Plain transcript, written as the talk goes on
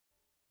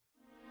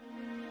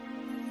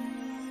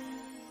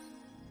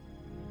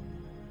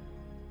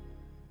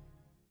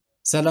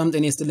ሰላም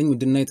ጤና ይስጥልኝ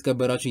ውድና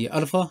የተከበራችሁ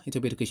የአልፋ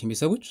ኢትዮጵያ ኤዱኬሽን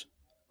ቤተሰቦች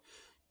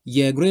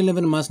የግሬድ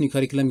 11 ማስ ኒው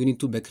ካሪኩለም ዩኒት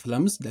 2 በክፍል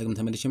 5 ዳግም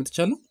ተመልሼ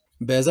መጥቻለሁ።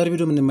 በዛሬው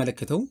ቪዲዮ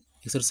የምንመለከተው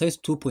ኤክሰርሳይዝ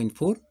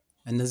 2.4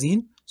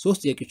 እነዚህን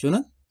ሶስት ጥያቄዎች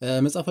ይሆናል።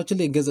 መጽሐፋችን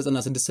ላይ ገጽ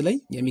 96 ላይ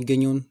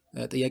የሚገኘውን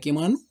ጥያቄ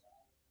ማለት ነው።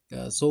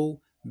 ሶ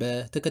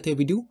በተከታዩ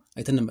ቪዲዮ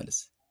አይተን እንመለስ።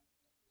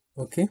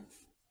 ኦኬ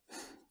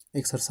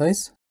ኤክሰርሳይዝ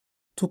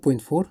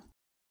 2.4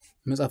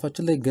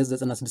 መጽሐፋችን ላይ ገጽ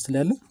 96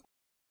 ላይ ያለ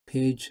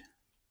ፔጅ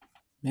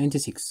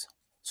 96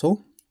 ሶ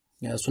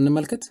እሱን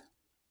እንመልከት።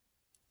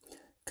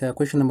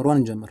 ከኩዌስችን ነምበር 1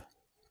 እንጀምር።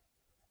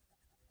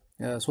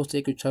 ሶስት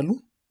ጥያቄዎች አሉ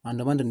አንድ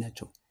ባንድ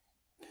እናያቸው።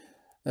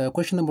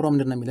 ኩዌስችን ነምበር 1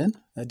 ምንድነው የሚለን?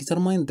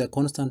 determine the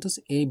constants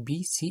a b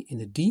c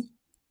and d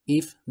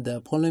if the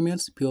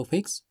polynomials p of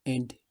x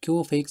and q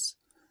of x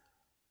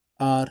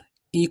are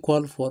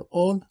equal for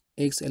all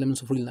x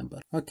elements of real number.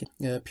 ኦኬ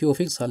p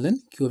of x አለን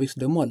q of x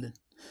ደግሞ አለን።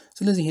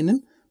 ስለዚህ ይሄንን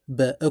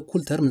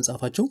በእኩል ተርም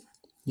እንጻፋቸው።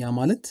 ያ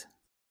ማለት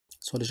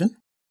ሶሉሽን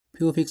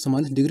p of x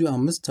ማለት ዲግሪው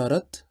 5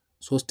 4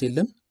 3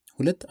 የለም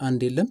 2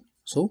 1 የለም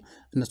ሶ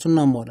እነሱን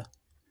እናሟላ።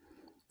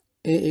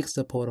 ax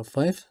the power of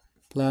 5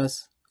 plus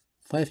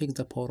 5x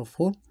the power of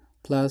 4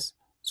 plus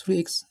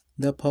 3x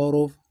the power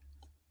of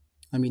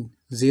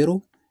 0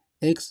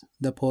 x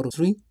the power of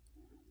 3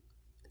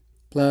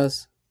 plus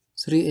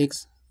 3x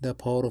the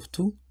power of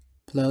 2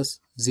 plus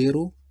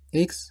 0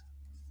 x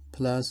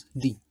plus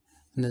d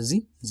እነዚህ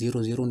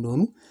 0 0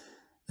 እንደሆኑ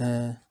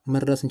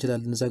መረዳት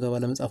እንችላለን እዛ ጋር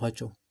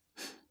ባለመጻፋቸው።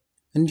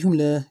 እንዲሁም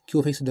ለq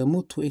of x ደግሞ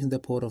 2x the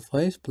power of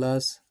 5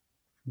 plus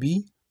b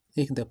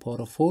x the power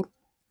of 4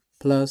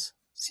 plus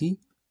c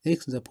x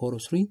the power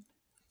of 3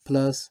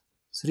 plus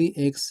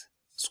 3x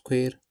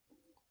square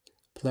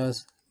plus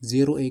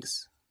 0x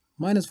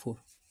minus 4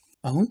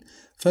 አሁን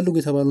ፈልጉ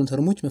የተባሉን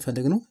ተርሞች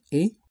መፈለግ ነው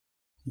a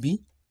b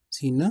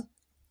c እና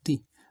d።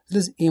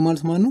 ስለዚህ a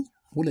ማለት ማን ነው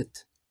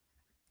 2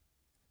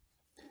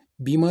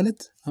 b ማለት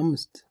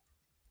 5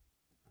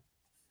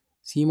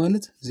 c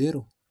ማለት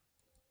 0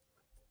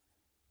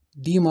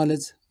 d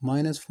ማለት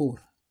 -4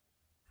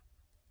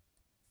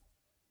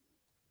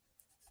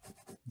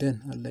 ደን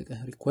አለቀ።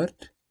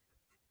 ሪኳየርድ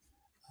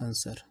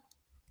አንሰር።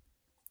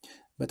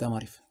 በጣም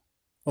አሪፍ።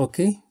 ኦኬ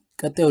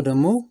ቀጣዩ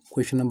ደግሞ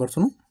ኩዌስችን ነምበር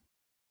 2 ነው።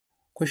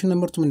 ኩዌስችን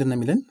ነምበር 2 ምንድነው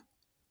የሚለን?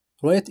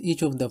 write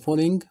each of the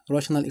following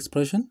rational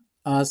expression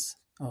as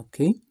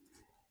okay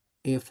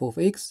f of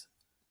x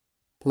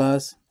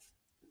plus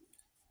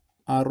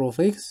r of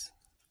x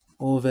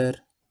over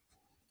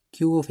q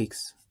of x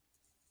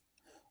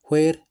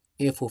where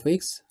f of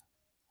x,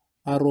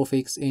 r of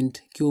x and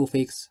q of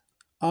x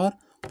are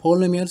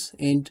polynomials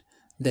and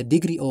the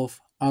degree of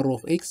r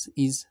of x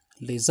is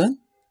less than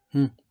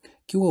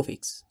q of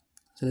x.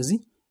 ስለዚህ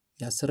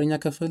የአስረኛ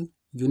ክፍል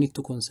ዩኒት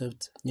 2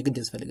 ኮንሰፕት የግድ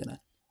ያስፈልገናል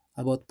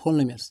about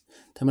polynomials።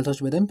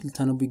 ተመልካቾች በደንብ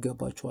ልታነቡ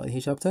ይገባችኋል። ይሄ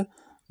ቻፕተር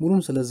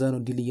ሙሉን ስለዛ ነው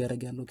ዲል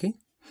እያደረገ ያለው። ኦኬ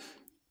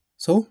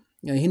ሶ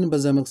ይሄንን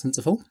በዛ መልኩ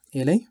ስንጽፈው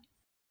a ላይ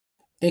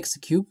x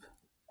cube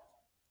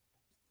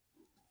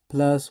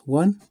plus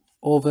 1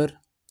 over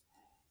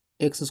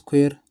x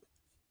square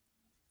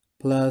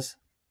plus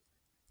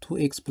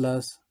 2x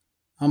plus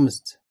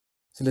 5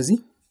 ስለዚህ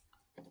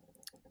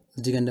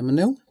እዚህ ጋር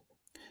እንደምናየው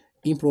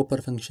improper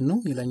function ነው።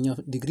 የላኛው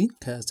ዲግሪ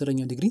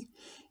ከ10ኛው ዲግሪ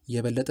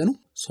የበለጠ ነው።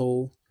 so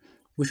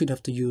we should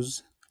have to use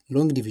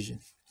long division.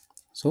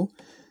 so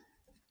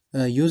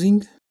using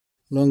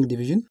long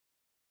division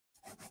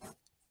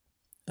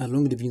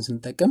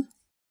ስንጠቀም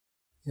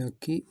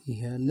ኦኬ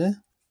ይሄ አለ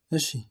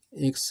እሺ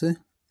x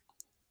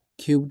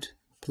cubed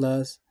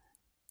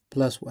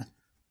plus 1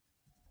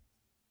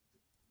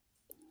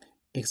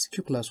 x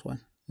cube plus 1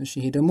 እሺ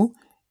ይሄ ደግሞ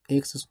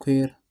x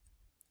square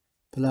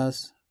plus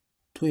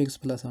 2x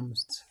plus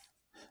 5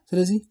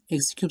 ስለዚህ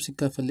x cube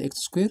ሲካፈል x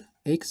square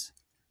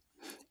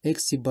x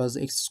ሲባዛ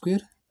x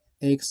square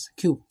x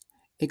cube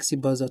x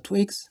ሲባዛ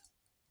 2x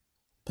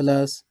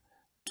plus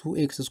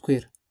 2x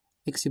square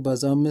x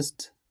ሲባዛ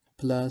 5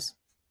 plus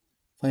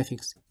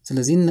 5x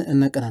ስለዚህ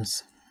እናቀናንስ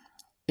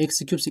x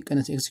cube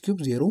ሲቀነስ x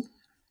cube 0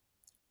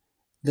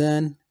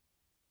 then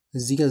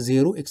እዚህ ጋር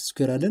 0 x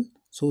square አለን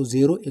so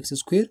 0 x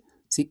square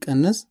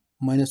ሲቀነስ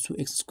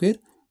 -2x square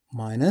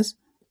minus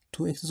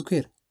 2x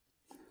square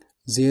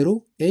 0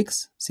 x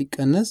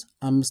ሲቀነስ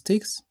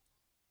 5x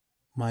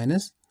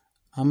minus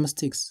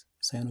 5x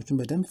ሳይኖቹን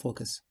በደንብ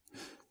ፎከስ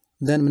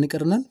then ምን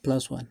ይቀርናል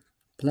plus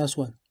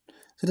 1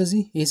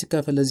 ስለዚህ ይሄ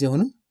ሲካፈል ለዚህ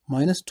አሁንም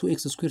 -2x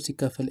square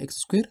ሲካፈል x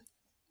square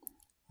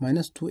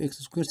 -2x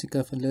square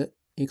ሲካፈል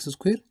x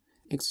square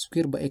x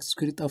square በx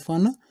square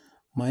ይጣፋና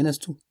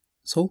 -2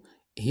 so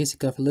ይሄ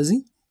ሲካፈል ለዚህ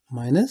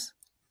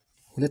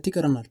 -2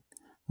 ይቀርናል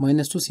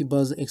 -2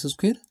 ሲባዛ x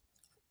square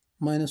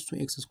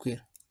 -2x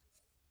square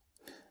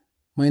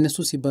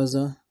 -2 ሲባዛ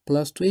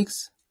plus 2x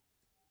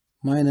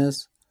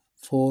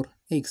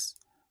 -4x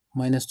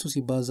 -2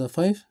 ሲባዛ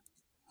 5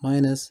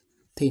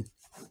 -10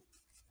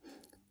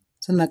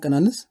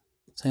 ስናቀናንስ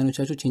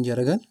ሳይኖቻቸው ቼንጅ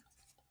ያደርጋል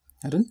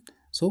አይደል?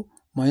 so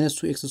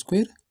 -2x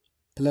square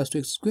plus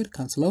 2x square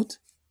cancel out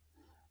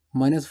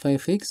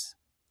 -5x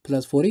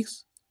plus 4x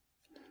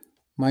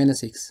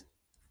minus x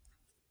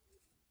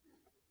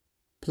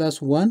plus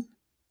 1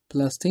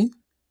 plus 10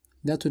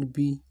 that would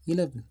be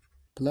 11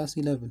 plus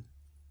 11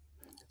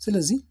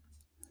 ስለዚህ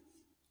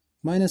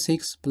minus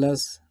x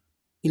plus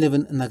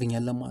 11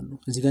 እናገኛለን ማለት ነው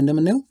እዚህ ጋር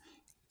እንደምናየው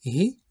ይሄ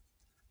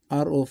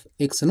r of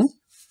x ነው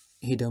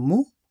ይሄ ደግሞ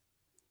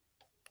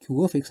q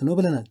of x ነው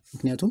ብለናል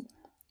ምክንያቱም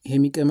ይሄ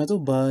የሚቀመጠው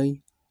by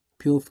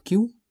p of q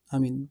I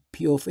mean p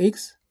of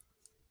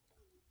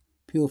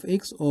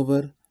x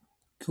over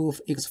q of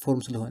x form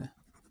ስለሆነ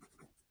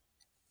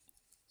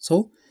so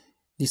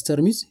this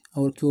term is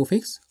our q of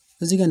x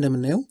እዚህ ጋር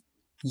እንደምናየው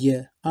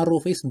የr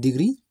of x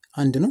ዲግሪ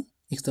 1 ነው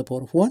x to the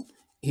power of 1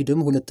 ይሄ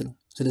ደግሞ 2 ነው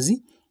ስለዚህ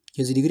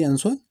የዚህ ዲግሪ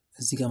አንሷል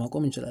እዚህ ጋር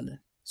ማቆም እንችላለን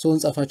so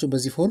እንጻፋቸው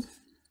በዚህ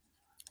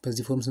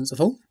ፎርም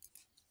ስንጽፈው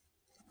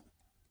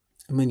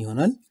ምን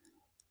ይሆናል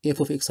f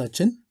of x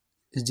አችን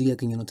እዚህ ጋር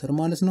ያገኘነው ተርም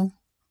ማለት ነው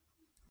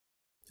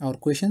our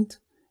quotient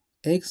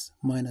x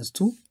minus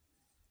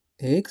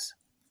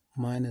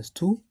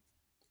 2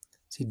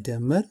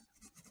 ሲደመር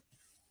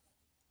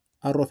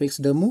r of x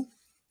ደግሞ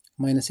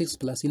minus x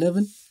plus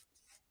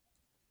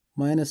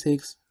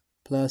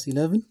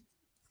 11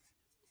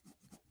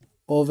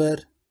 over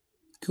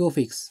q of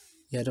x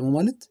ያ ደግሞ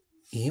ማለት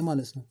ይሄ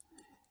ማለት ነው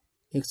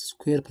x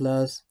square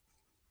plus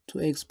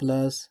 2x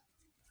plus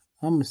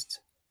 5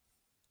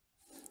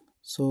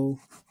 so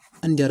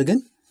እንዲያርገን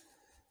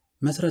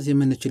መስራት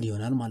የምንችል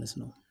ይሆናል ማለት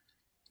ነው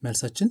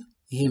መልሳችን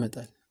ይሄ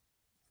ይመጣል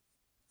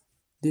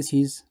this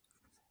is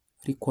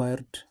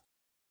required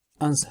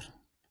answer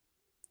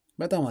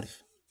በጣም አሪፍ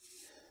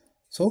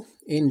so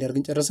ይሄን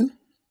እንዲያርገን ጨረስን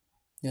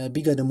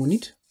ቢ ጋር ደግሞ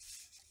ኒድ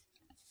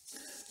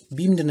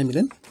ቢ ምንድነው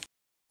የሚለን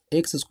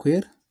x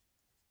square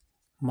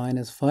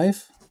minus 5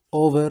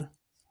 over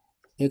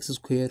x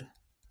square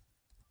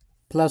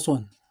plus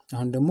 1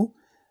 አሁን ደግሞ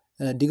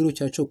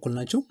ዲግሪዎቻቸው እኩል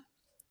ናቸው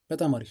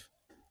በጣም አሪፍ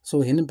so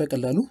ይሄንን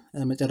በቀላሉ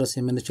መጨረስ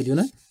የምንችል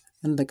ይሆናል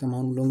እንጠቀም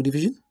አሁን ሎንግ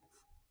ዲቪዥን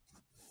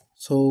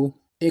so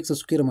x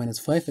square minus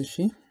 5 እሺ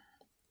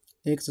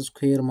x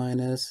square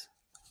minus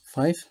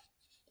 5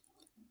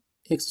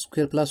 x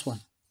square plus 1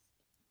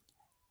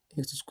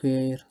 x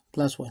square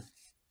plus 1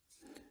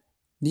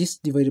 this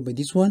divided by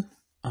this one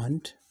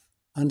and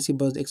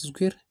ሲባዛ x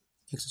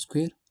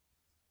square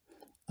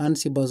and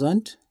ሲባዛ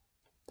 1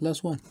 plus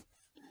 1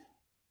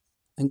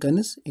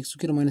 እንቀንስ x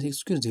square minus x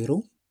square 0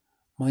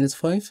 minus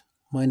 5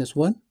 minus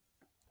 1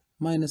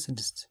 minus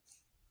 6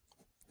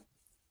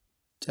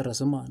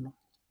 ጨረስን ማለት ነው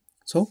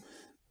so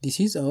this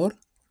is our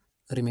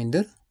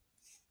remainder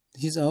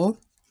this is our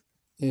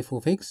f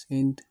of x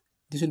and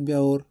this will be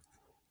our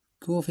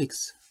q of x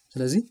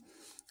ስለዚህ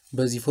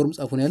በዚህ ፎርም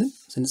ጻፉን ያለን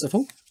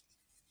ስንጽፈው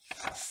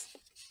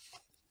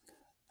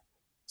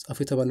ጻፉ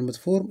የተባለበት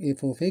ፎርም f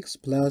of x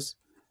plus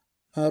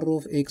r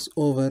of x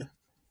over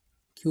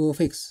q of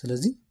x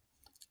ስለዚህ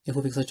f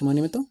of x አችን ማን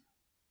የመጣው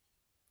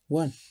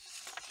 1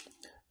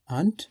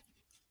 and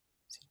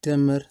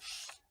ሲደመር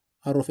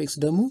r of x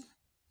ደግሞ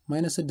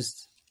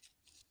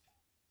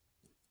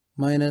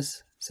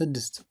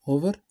 -6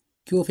 over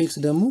q of x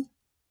ደግሞ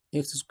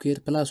x square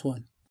plus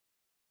 1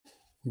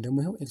 ደግሞ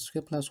ይሄው x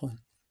square plus 1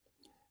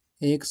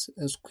 x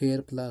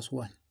square plus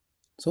 1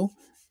 so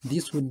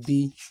this would be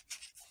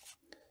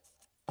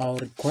our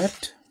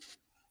required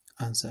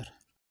answer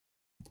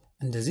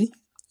እንደዚህ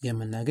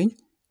የምናገኝ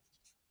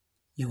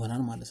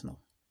ይሆናል ማለት ነው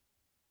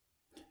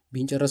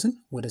ቢንጨረስን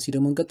ወደ ሲ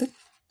ደግሞ እንቀጥል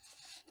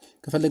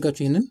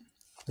ከፈለጋችሁ ይሄንን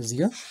እዚህ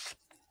ጋር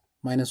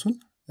ማይነሱን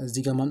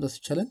እዚህ ጋር ማምጣት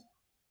ይቻላል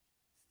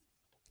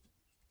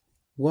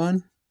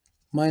 1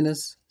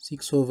 minus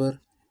 6 over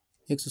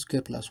x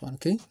square plus 1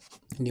 ኦኬ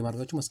እንዴ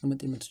ማድረጋችሁ ማስቀመጥ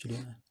የምትችሉ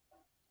ይሆናል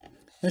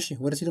እሺ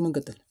ወደ ሲ ደግሞ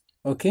እንቀጥል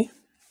ኦኬ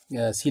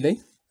ሲ ላይ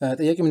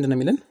ጥያቄ ምንድነው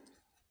የሚለን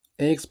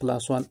x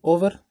plus 1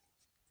 over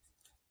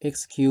x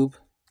cube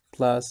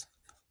plus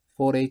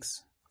 4x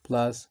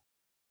plus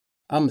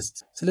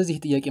 5 ስለዚህ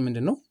ይሄ ጥያቄ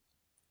ምንድነው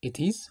it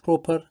is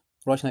proper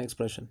rational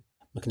expression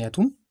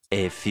ምክንያቱም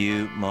a few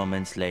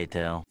moments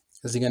later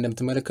እዚህ ጋር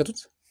እንደምትመለከቱት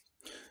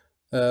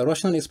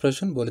rational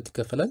expression በሁለት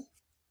ይከፈላል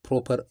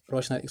proper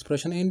rational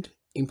expression and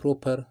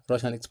improper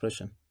rational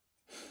expression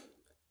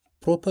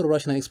proper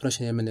rational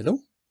expression የምንለው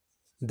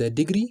the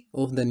degree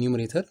of the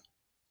numerator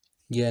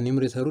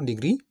የኑሜሬተሩ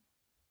ዲግሪ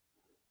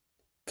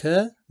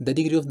the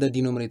degree of the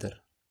denominator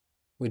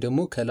ወይ ደግሞ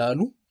ከላሉ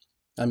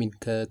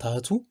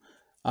ከታህቱ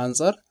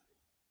አንፃር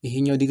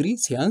ይሄኛው ዲግሪ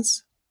ሲያንስ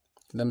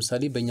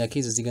ለምሳሌ በእኛ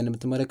ኬዝ እዚህ ጋር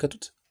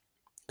እንደምትመለከቱት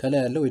ከላይ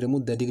ያለው ወይ ደግሞ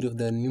the degree of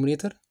the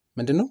numerator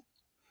ምንድነው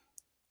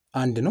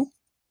 1 ነው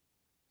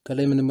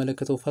ከላይ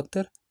የምንመለከተው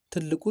ፋክተር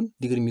ትልቁን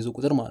ዲግሪ የሚይዘው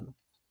ቁጥር ማለት ነው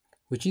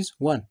which is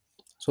 1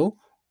 so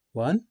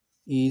 1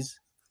 is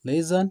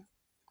less than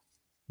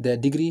the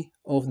degree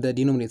of the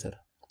denominator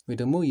ወይ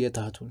ደግሞ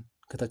የታህቱን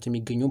ከታች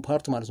የሚገኘው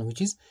ፓርት ማለት ነው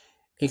which is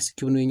x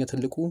cube ነው የኛ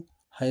ትልቁ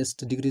highest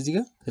degree እዚህ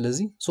ጋር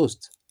ስለዚህ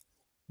 3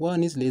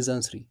 1 is less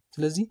than 3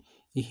 ስለዚህ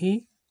ይሄ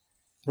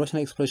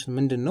rational expression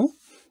ምንድነው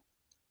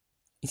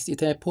it's a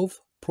type of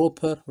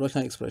proper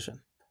rational expression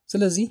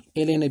ስለዚህ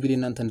a ላይ እና b ላይ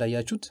እናንተ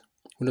እንዳያችሁት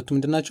ሁለቱ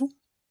ምንድናቸው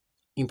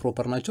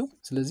improper ናቸው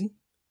ስለዚህ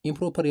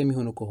improper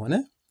የሚሆኑ ከሆነ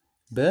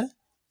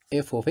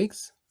በf of x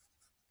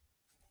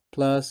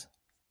plus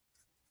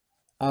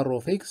r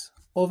of x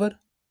over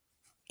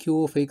q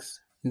of x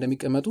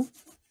እንደሚቀመጡ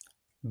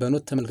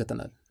በኖት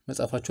ተመልክተናል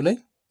መጻፋችሁ ላይ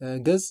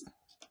ገጽ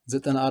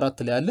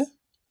 94 ላይ አለ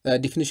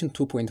definition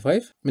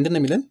 2.5 ምንድነው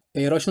የሚለን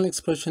a rational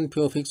expression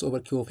p of x over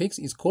q of x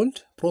is called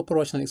proper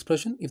rational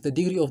expression if the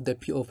degree of the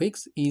p of x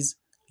is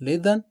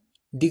less than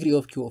degree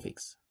of q of x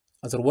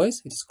otherwise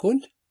it is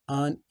called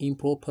an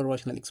improper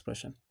rational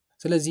expression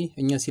ስለዚህ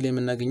እኛ ሲል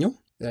የምናገኘው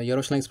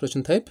የራሽናል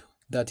ኤክስፕሬሽን ታይፕ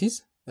that is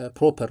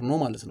proper ነው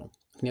ማለት ነው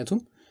ምክንያቱም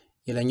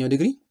የላኛው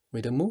ዲግሪ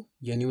ወይ ደግሞ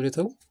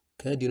የኒውሜሬተሩ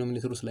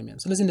ከዲኖሚኔተሩ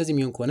ስለሚያንስ ስለዚህ እንደዚህ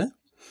የሚሆን ከሆነ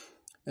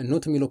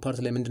ኖት የሚለው ፓርት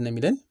ላይ ምንድነው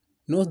የሚለን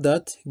note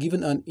that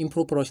given an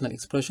improper rational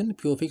expression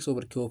p of x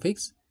over q of x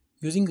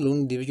using long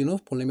division of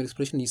polynomial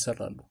expression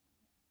ይሰራሉ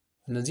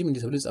እነዚህም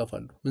እንዲህ ተብሎ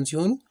ይጻፋሉ ምን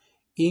ሲሆኑ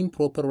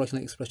improper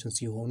rational expression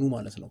ሲሆኑ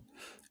ማለት ነው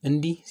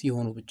እንዲህ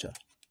ሲሆኑ ብቻ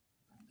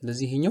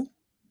ስለዚህ ይሄኛው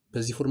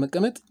በዚህ ፎርም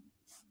መቀመጥ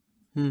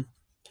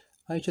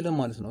አይችልም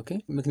ማለት ነው ኦኬ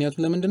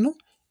ምክንያቱም ለምንድን ነው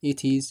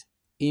it is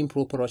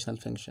improper rational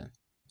function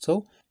so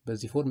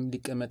በዚህ ፎርም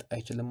ሊቀመጥ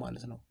አይችልም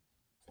ማለት ነው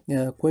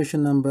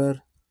question number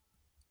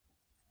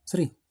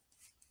 3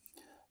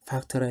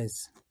 factorize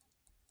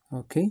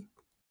okay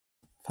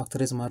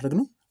factorize ማድረግ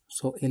ነው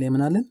so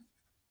ኤሌመንት አለን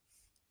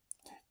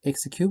x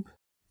cube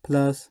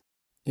plus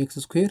x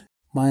square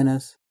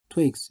minus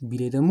 2x b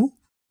ላይ ደግሞ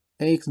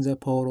x the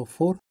power of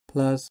 4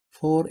 plus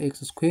 4x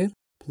square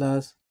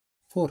plus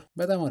 4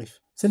 በጣም አሪፍ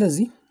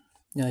ስለዚህ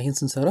ይሄን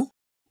ስንሰራ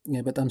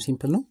በጣም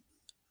ሲምፕል ነው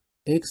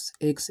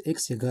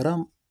x የጋራ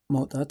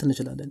ማውጣት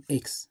እንችላለን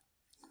x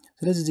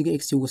ስለዚህ እዚህ ጋር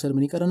x ይወሰድ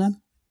ምን ይቀረናል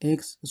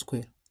x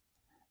square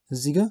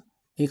እዚህ ጋር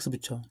x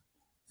ብቻውን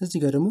እዚህ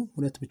ጋር ደግሞ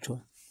 2 ብቻውን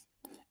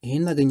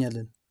ይሄን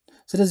እናገኛለን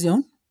ስለዚህ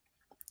አሁን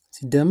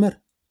ሲደመር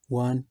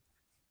 1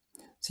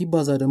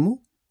 ሲባዛ ደግሞ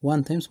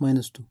 1 times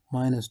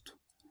 -2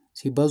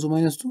 ሲባዙ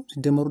 -2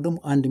 ሲደመሩ ደግሞ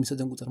 1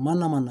 የሚሰጠን ቁጥር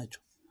ማና ማን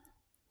ናቸው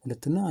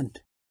 2 እና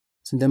 1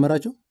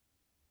 ስንደመራቸው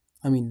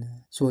አሚን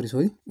ሶሪ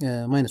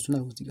 -2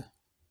 ነው እዚህ ጋር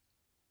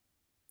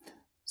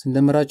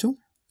ስንደመራቸው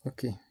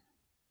ኦኬ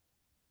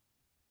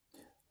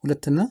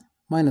 2 እና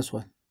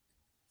 -1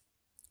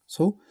 ሶ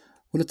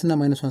 2 እና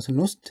 -1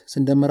 ስንወስድ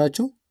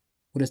ስንደመራቸው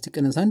 2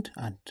 ሲቀነስ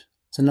 1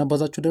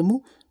 ስናባዛቸው ደግሞ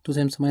 2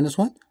 times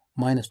 -1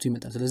 -2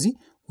 ይመጣል ስለዚህ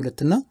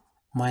 2 እና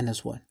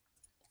 -1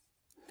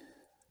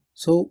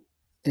 so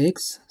x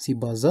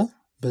ሲባዛ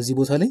በዚህ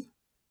ቦታ ላይ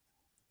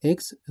x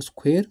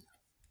square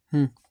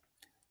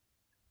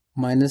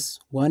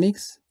 -1x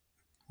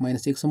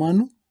 -x ማለት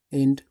ነው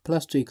and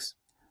plus 2x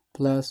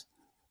plus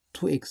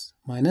 2x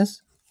minus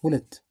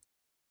 2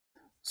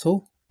 so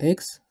x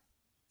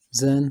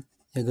then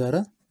የጋራ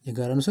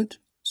እንውሰድ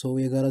so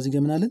የጋራ እዚህ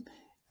ጋር ምን አለን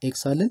x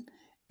አለን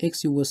x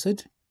ይወሰድ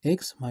x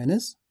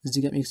minus እዚህ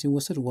ጋር x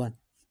ይወሰድ 1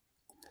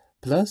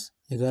 plus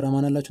የጋራ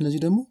ማን አላችሁ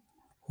እነዚህ ደግሞ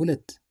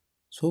 2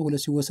 so 2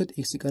 ሲወሰድ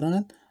x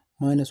ይቀራናል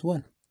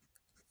 -1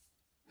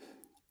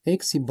 x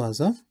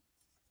ሲባዛ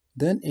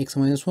then x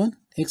minus 1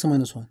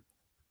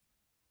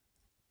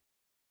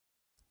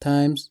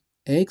 times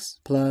x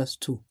plus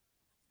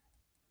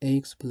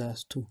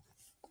 2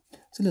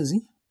 ስለዚህ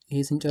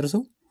ይሄ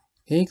ስንጨርሰው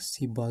x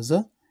ሲባዛ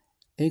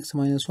x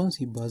minus 1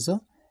 ሲባዛ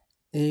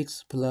x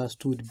plus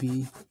 2 would be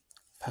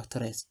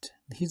factorized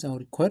this is our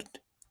required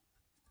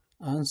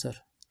answer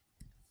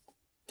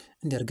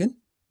እንዲያርገን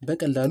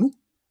በቀላሉ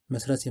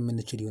መስራት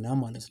የምንችል ይሆናል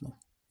ማለት ነው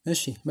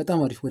እሺ በጣም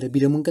አሪፍ ወደ ቢ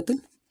ደግሞ እንቀጥል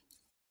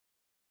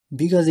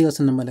ቢ ጋር እዚህ ጋር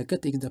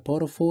ስንመለከት x the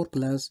power of 4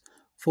 plus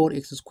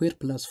 4x square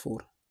plus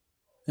 4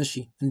 እሺ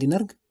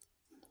እንዲናርግ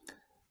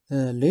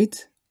let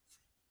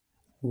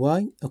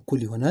y እኩል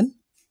ይሆናል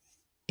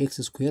x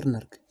square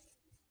ናርግ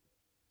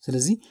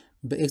ስለዚህ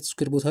በx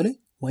square ቦታ ላይ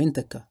y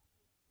እንተካ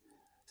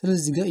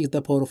ስለዚህ እዚህ ጋር x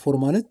the power of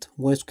 4 ማለት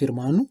y square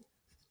ማለት ነው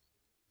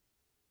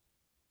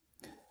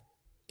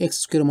x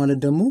square ማለት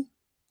ደግሞ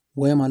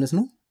y ማለት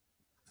ነው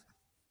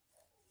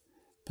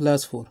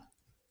plus 4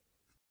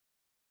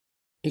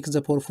 x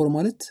the power of 4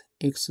 ማለት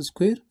x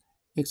square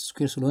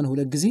ስለሆነ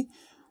ሁለት ጊዜ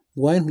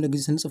y ን ሁለት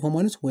ጊዜ ስንጽፈው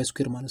ማለት y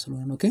square ማለት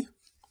ስለሆነ ኦኬ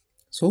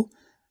ሶ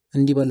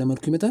እንዲህ ባለ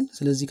መልኩ ይመጣል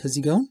ስለዚህ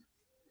ከዚህ ጋር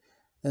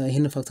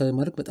ይሄን ፋክተራይዝ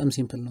ማድረግ በጣም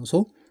ሲምፕል ነው ሶ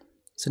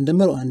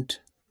ስንደምረው 1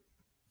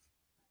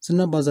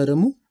 ስናባዛ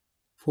ደግሞ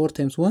 4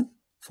 times 1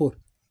 4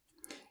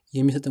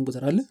 የሚሰጠን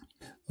ቁጥር አለ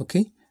ኦኬ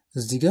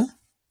እዚህ ጋር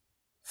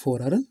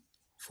 4 አይደል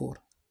 4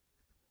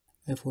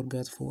 I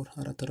forgot 4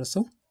 አራት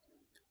ተረሳው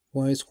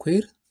y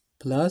square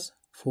plus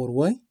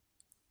 4y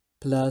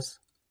plus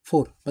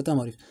 4 በጣም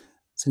አሪፍ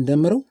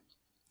ስንደምረው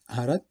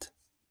 4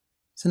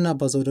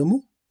 ስናባዛው ደግሞ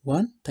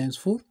 1 times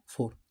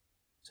 4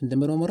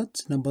 ስንደምረው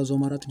 4 ስናባዛው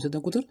 4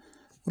 የሚሰጠን ቁጥር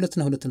 2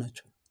 እና 2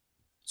 ናቸው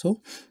ሶ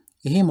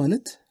ይሄ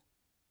ማለት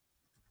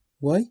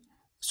y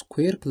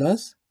square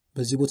plus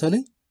በዚህ ቦታ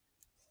ላይ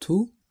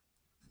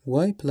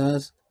 2y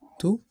plus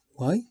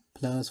 2y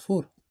plus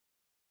 4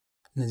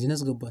 እነዚህን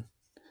አስገባን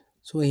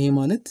ሶ ይሄ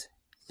ማለት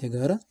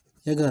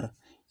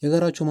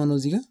የጋራቸው ማነው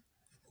እዚህ ጋር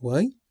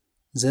y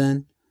ዘን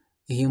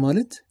ይሄ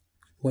ማለት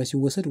y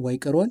ሲወሰድ y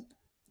ይቀርዋል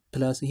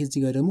ፕላስ ይሄ እዚህ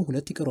ጋር ደግሞ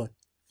 2 ይቀርዋል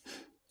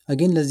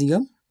አገን ለዚህ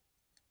ጋር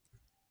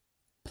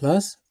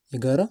ፕላስ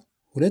የጋራ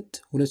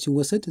 2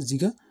 ሲወሰድ እዚህ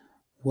ጋር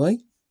y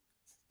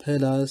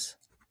ፕላስ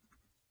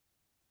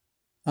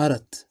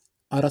 4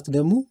 አራት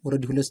ደግሞ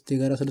ኦሬዲ ሁለት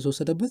የጋራ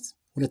ስለተወሰደበት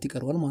ሁለት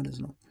ይቀርባል ማለት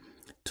ነው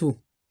 2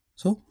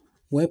 so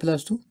y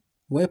plus 2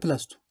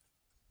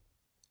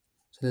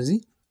 ስለዚህ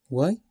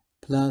y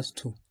plus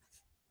 2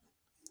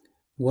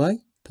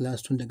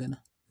 እንደገና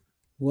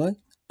y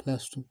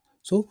plus 2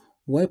 so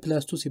y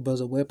plus 2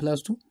 ሲባዛ y plus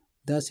 2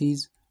 that is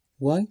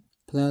y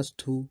plus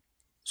 2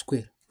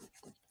 square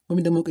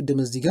ወይም ደግሞ ቅድም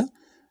እዚህ ጋር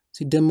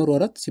ሲደመሩ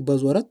 4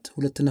 ሲባዙ 4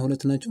 2 እና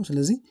 2 ናቸው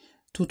ስለዚህ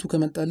 2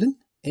 ከመጣልን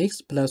x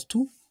plus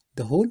 2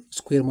 the whole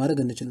square ማድረግ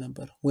እንችል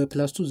ነበር y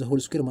plus 2 the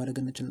whole square ማድረግ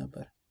እንችል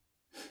ነበር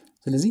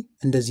ስለዚህ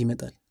እንደዚህ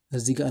ይመጣል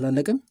እዚህ ጋር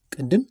አላለቀም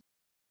ቅድም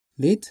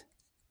let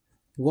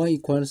y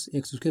equals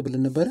x square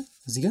ብለን ነበር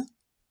እዚህ ጋር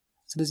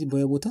ስለዚህ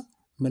በy ቦታ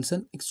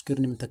መልሰን x square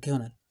ነው የምንተካ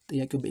ይሆናል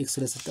ጥያቄው በx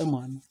ስለሰጠን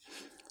ማለት ነው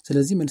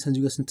ስለዚህ መልሰን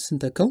እዚህ ጋር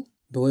ስንተካው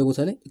በy ቦታ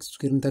ላይ x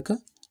square እንተካ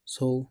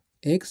so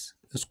x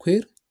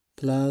square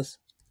plus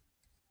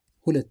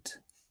 2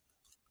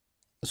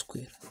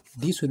 square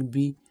this will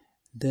be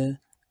the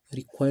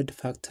required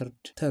factored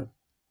term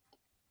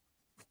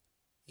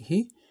ይሄ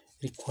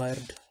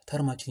required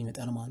termችን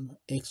ይመጣል ማለት ነው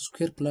x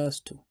square plus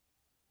 2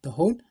 the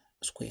whole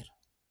square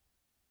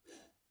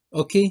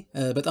ኦኬ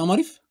በጣም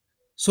አሪፍ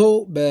ሶ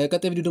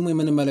በቀጣይ ቪዲዮ ደግሞ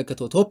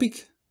የምንመለከተው ቶፒክ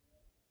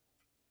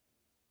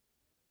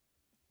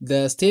the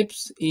steps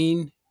in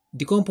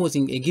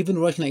decomposing a given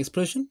rational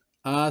expression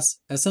as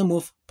a sum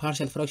of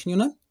partial fraction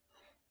ይሆናል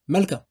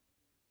መልካም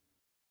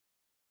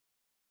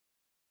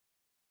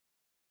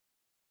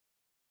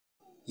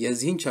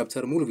የዚህን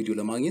ቻፕተር ሙሉ ቪዲዮ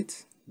ለማግኘት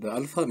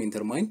በአልፋ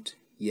ሜንተር ማይንድ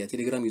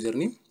የቴሌግራም ዩዘር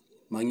ኔም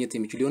ማግኘት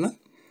የሚችል ይሆናል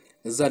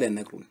እዛ ላይ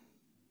ያናግሩን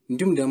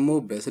እንዲሁም ደግሞ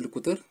በስልክ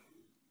ቁጥር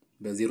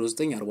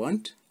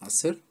በ0941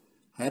 10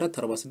 24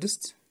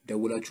 46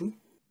 ደውላችሁ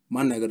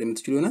ማናገር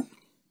የምትችሉ ይሆናል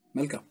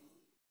መልካም